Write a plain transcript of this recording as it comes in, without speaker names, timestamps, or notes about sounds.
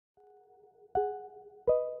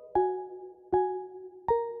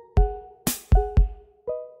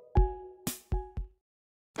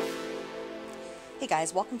Hey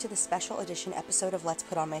guys, welcome to the special edition episode of Let's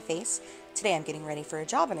Put On My Face. Today I'm getting ready for a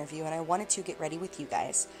job interview and I wanted to get ready with you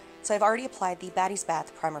guys. So I've already applied the Baddie's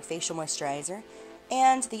Bath Primer Facial Moisturizer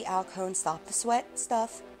and the L.P.O.M.F Stop the Sweat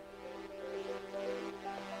stuff.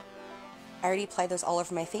 I already applied those all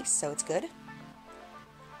over my face, so it's good.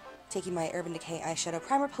 Taking my Urban Decay Eyeshadow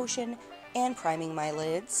Primer Potion and priming my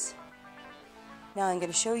lids. Now I'm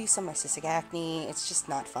going to show you some of my cystic acne. It's just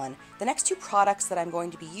not fun. The next two products that I'm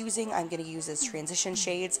going to be using, I'm going to use as transition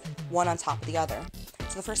shades, one on top of the other.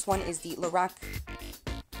 So the first one is the Lorac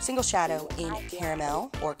Single Shadow in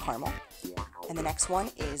Caramel or Caramel. And the next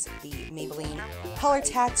one is the Maybelline Color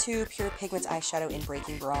Tattoo Pure Pigments Eyeshadow in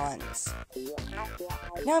Breaking Bronze.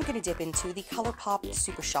 Now I'm going to dip into the ColourPop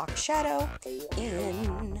Super Shock Shadow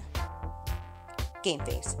in Game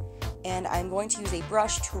Face. And I'm going to use a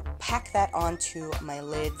brush to pack that onto my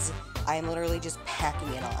lids. I am literally just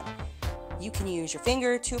packing it on. You can use your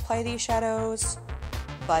finger to apply these shadows,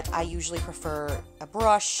 but I usually prefer a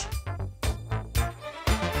brush.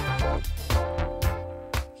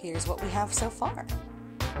 Here's what we have so far.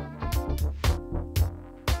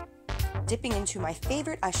 Dipping into my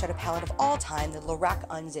favorite eyeshadow palette of all time, the Lorac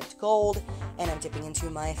Unzipped Gold, and I'm dipping into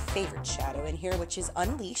my favorite shadow in here, which is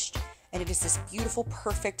Unleashed. And it is this beautiful,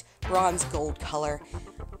 perfect bronze gold color.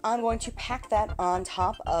 I'm going to pack that on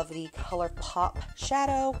top of the ColourPop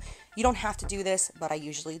shadow. You don't have to do this, but I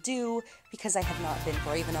usually do because I have not been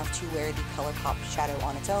brave enough to wear the ColourPop shadow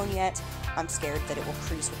on its own yet. I'm scared that it will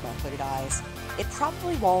crease with my hooded eyes. It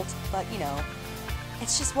probably won't, but you know,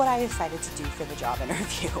 it's just what I decided to do for the job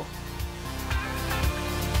interview.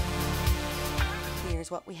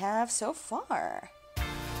 Here's what we have so far.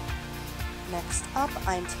 Next up,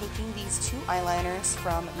 I'm taking these two eyeliners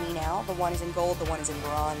from Me Now. The one is in gold, the one is in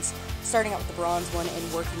bronze. Starting out with the bronze one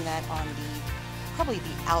and working that on probably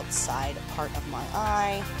the outside part of my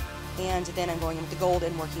eye. And then I'm going in with the gold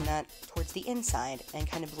and working that towards the inside and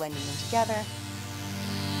kind of blending them together.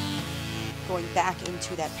 Going back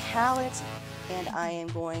into that palette, and I am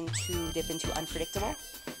going to dip into Unpredictable.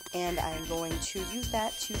 And I am going to use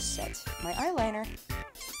that to set my eyeliner.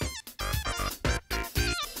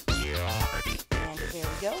 And there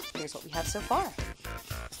we go. Here's what we have so far.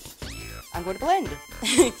 I'm going to blend.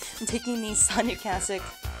 I'm taking the Sonia Kasic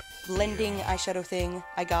blending eyeshadow thing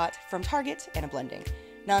I got from Target and I'm blending.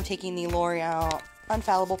 Now I'm taking the L'Oreal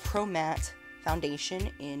Infallible Pro Matte Foundation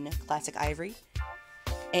in Classic Ivory.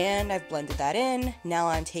 And I've blended that in. Now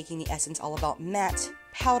I'm taking the Essence All About Matte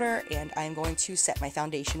powder and I'm going to set my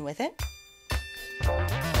foundation with it.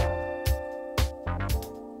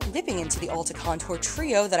 Dipping into the Ulta Contour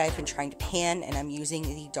Trio that I've been trying to pan, and I'm using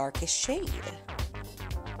the darkest shade.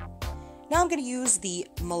 Now I'm going to use the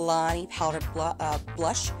Milani Powder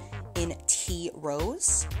Blush in Tea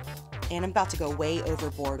Rose, and I'm about to go way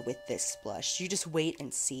overboard with this blush. You just wait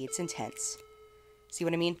and see, it's intense. See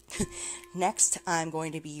what I mean? Next, I'm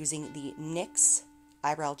going to be using the NYX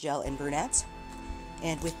Eyebrow Gel in Brunette,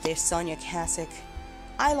 and with this Sonia Kasic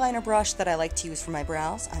eyeliner brush that I like to use for my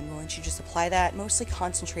brows, I'm going to just apply that, mostly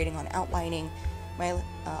concentrating on outlining my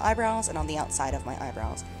eyebrows and on the outside of my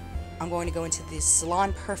eyebrows. I'm going to go into this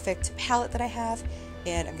Salon Perfect palette that I have,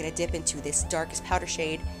 and I'm going to dip into this darkest powder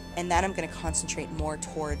shade, and then I'm going to concentrate more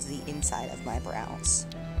towards the inside of my brows.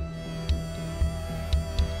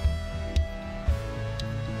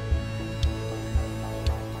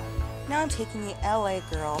 Now I'm taking the LA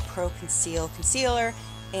Girl Pro Conceal Concealer,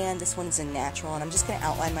 and this one's in natural, and I'm just going to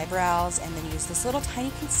outline my brows and then use this little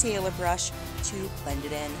tiny concealer brush to blend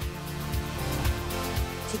it in.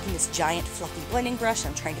 Taking this giant fluffy blending brush,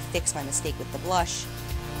 I'm trying to fix my mistake with the blush.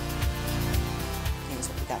 Here's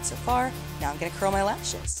what we got so far. Now I'm going to curl my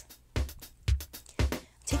lashes.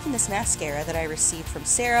 Taking this mascara that I received from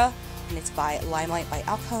Sarah, and it's by Limelight by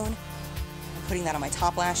L.P.O.M.F. I'm putting that on my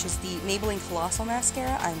top lashes. The Maybelline Colossal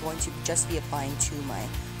Mascara I'm going to just be applying to my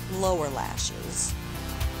lower lashes.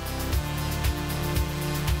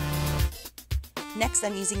 Next,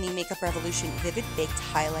 I'm using the Makeup Revolution Vivid Baked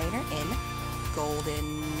Highlighter in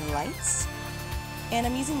Golden Lights. And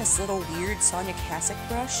I'm using this little weird Sonia Kasic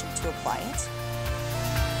brush to apply it.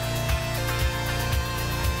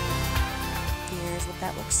 Here's what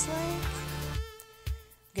that looks like.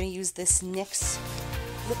 I'm going to use this NYX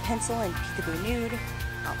lip pencil in Peekaboo Nude,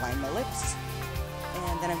 outline my lips.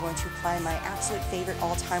 And then I'm going to apply my absolute favorite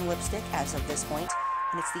all-time lipstick as of this point.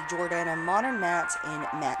 And it's the Jordana Modern Matte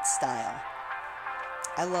in Matte Style.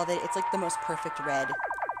 I love it. It's like the most perfect red.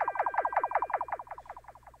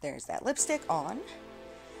 There's that lipstick on.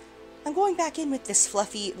 I'm going back in with this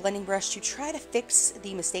fluffy blending brush to try to fix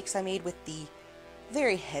the mistakes I made with the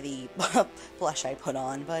very heavy blush I put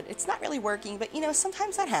on, but it's not really working, but you know,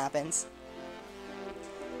 sometimes that happens.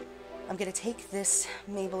 I'm going to take this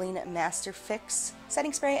Maybelline Master Fix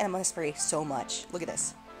setting spray, and I'm going to spray so much. Look at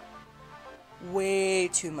this. Way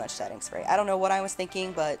too much setting spray. I don't know what I was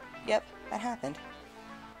thinking, but yep, that happened.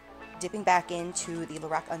 Dipping back into the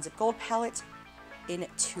Lorac Unzip Gold palette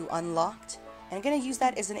into Unlocked. And I'm going to use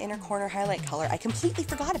that as an inner corner highlight color. I completely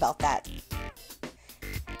forgot about that.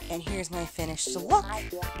 And here's my finished look. I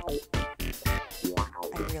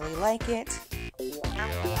really like it.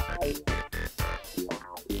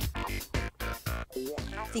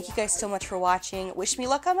 Thank you guys so much for watching. Wish me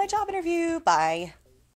luck on my job interview. Bye.